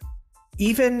what,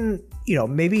 even,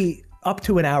 maybe up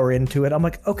to an hour into it, I'm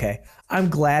like, okay, I'm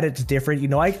glad it's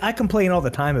different. I complain all the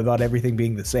time about everything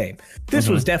being the same. This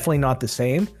was definitely not the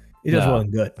same. It just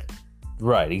wasn't good.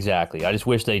 Right, exactly. I just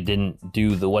wish they didn't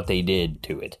do what they did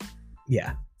to it.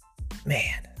 Yeah.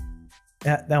 Man.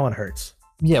 That one hurts.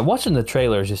 Yeah, watching the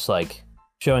trailer is just like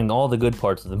showing all the good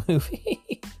parts of the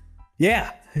movie.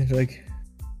 Yeah. It's like,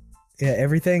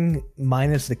 everything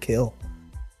minus the kill.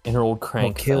 And her old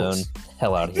crank phone.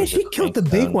 Hell out of here. Yeah, she killed the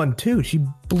big one too. She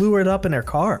blew it up in her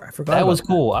car. I forgot. That was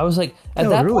cool. I was like, at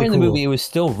that point in the movie, it was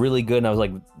still really good. And I was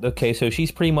like, okay, so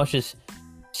she's pretty much just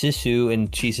Sisu,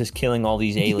 and she's just killing all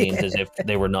these aliens as if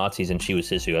they were Nazis and she was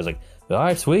Sisu. I was like, all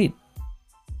right, sweet.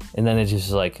 And then it's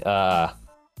just like, nah.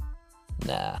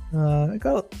 I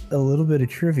got a little bit of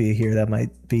trivia here that might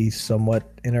be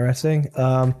somewhat interesting.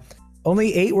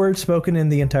 Only 8 words spoken in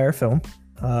the entire film.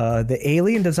 The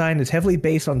alien design is heavily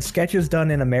based on sketches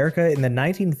done in America in the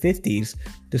 1950s,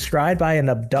 described by an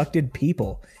abducted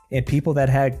people and people that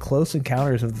had close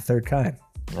encounters of the third kind.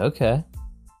 Okay.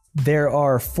 There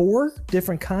are 4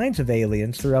 different kinds of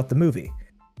aliens throughout the movie.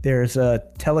 There's a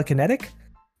telekinetic,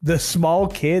 the small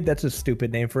kid, that's a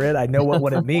stupid name for it. I know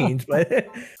what it means, but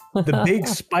the big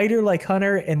spider-like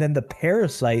hunter, and then the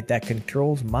parasite that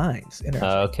controls minds.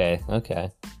 Okay.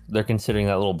 They're considering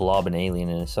that little blob an alien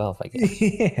in itself, I guess.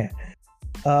 Yeah.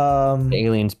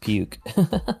 Aliens puke.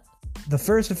 The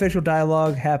first official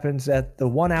dialogue happens at the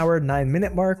 1 hour, 9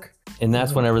 minute mark. And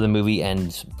that's whenever the movie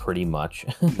ends, pretty much.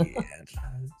 Yeah.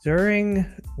 During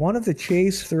one of the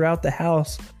chase throughout the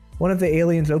house, one of the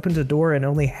aliens opens a door and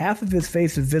only half of his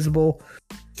face is visible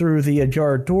through the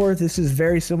ajar door. This is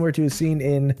very similar to a scene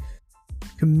in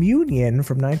Communion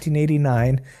from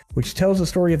 1989, which tells the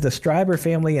story of the Stryber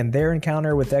family and their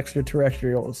encounter with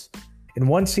extraterrestrials. In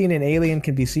one scene, an alien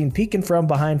can be seen peeking from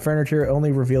behind furniture,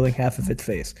 only revealing half of its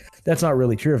face. That's not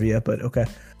really trivia, but okay.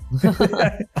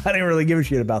 I didn't really give a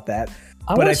shit about that.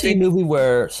 I want to see a movie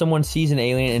where someone sees an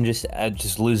alien and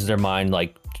just loses their mind,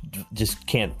 like just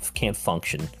can't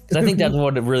function. Because I think that's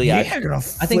what it really. I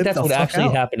think that's what actually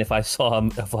happened if I saw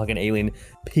a fucking alien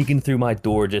peeking through my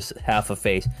door, just half a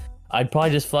face. I'd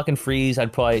probably just fucking freeze.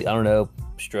 I'd probably, I don't know,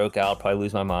 stroke out, probably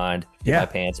lose my mind, get my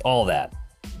pants, all that.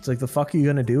 It's like, the fuck are you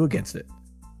gonna do against it?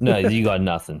 No, you got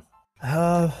nothing.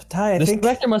 Ty, I this think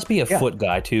director must be a foot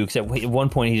guy too, except at one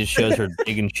point he just shows her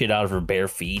digging shit out of her bare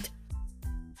feet.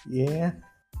 Yeah,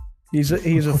 he's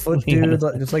a foot dude,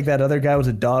 just like that other guy was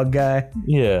a dog guy.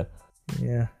 Yeah.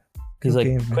 Because like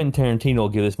man. Quentin Tarantino will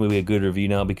give this movie a good review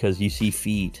now because you see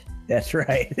feet. That's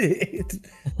right.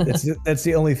 that's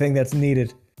the only thing that's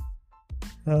needed.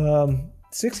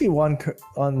 61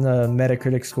 on the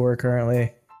Metacritic score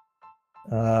currently.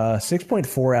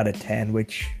 6.4 out of 10,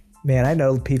 which, man, I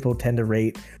know people tend to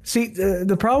rate. See,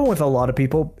 the problem with a lot of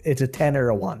people, it's a 10 or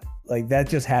a 1. Like, that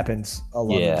just happens a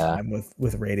lot of the time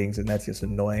with ratings, and that's just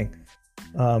annoying.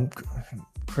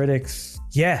 Critics,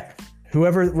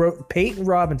 whoever wrote Peyton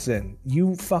Robinson,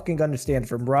 you fucking understand,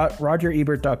 from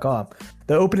RogerEbert.com.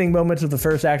 The opening moments of the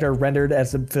first act are rendered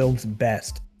as the film's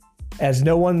best. As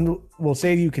no one will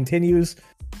say to you, continues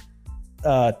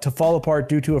to fall apart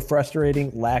due to a frustrating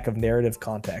lack of narrative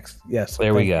context. Yes.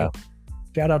 There we go.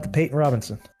 Shout out to Peyton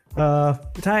Robinson.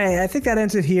 Ty, I think that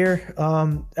ends it here.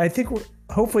 I think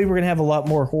hopefully we're going to have a lot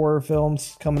more horror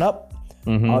films coming up.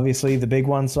 Mm-hmm. Obviously, the big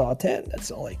one, Saw 10.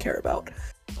 That's all I care about.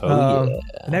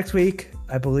 Next week,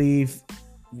 I believe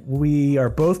we are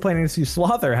both planning to see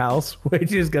Slaughterhouse,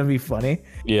 which is going to be funny.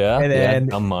 Yeah, and then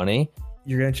Dumb Money.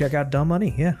 You're going to check out Dumb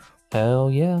Money, yeah.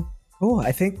 Hell yeah. Cool.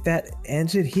 I think that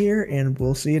ends it here, and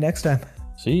we'll see you next time.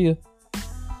 See you.